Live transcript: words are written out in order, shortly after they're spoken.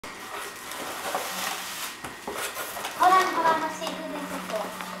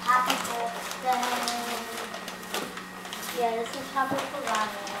Yeah, this is probably for Ryan.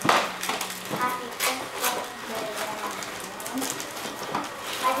 Happy birthday, Ryan.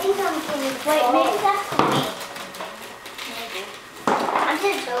 I think I'm going to wait, maybe that's for me. Maybe. I'm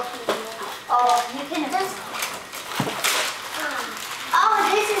just joking. Oh, you can just... Oh,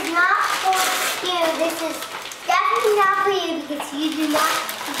 this is not for you. This is definitely not for you because you do not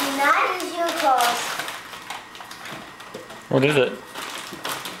use your clothes. What is it?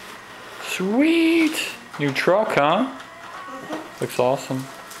 Sweet! New truck, huh? Looks awesome.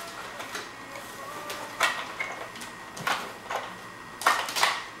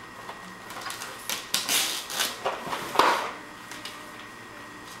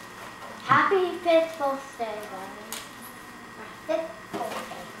 Happy 5th birthday, Ryan. 5th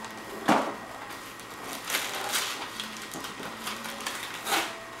birthday.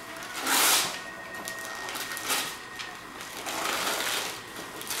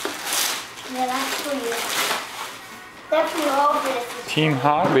 Yeah, that's for you. That's for your birthday. Team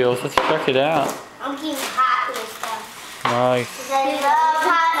Hot Wheels, let's check it out. I'm getting Hot Wheels stuff. Nice. Because I love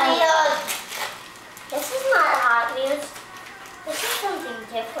Hot Wheels. This is not Hot Wheels. This is something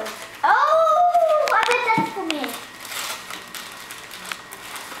different. Oh, I bet that's for me.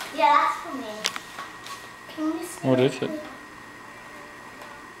 Yeah, that's for me. Can you see What is it?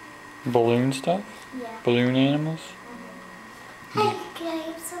 Balloon stuff? Yeah. Balloon animals? Hey, can I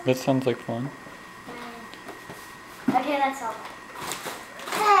have some? That sounds like fun. Okay, that's all.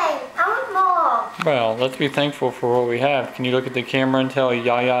 Hey, I want more. Well, let's be thankful for what we have. Can you look at the camera and tell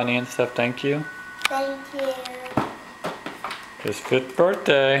Yaya and Aunt Steph thank you? Thank you. His 5th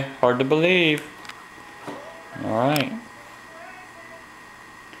birthday. Hard to believe. Alright.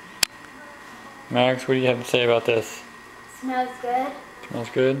 Max, what do you have to say about this? Smells good. Smells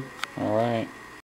good? Alright.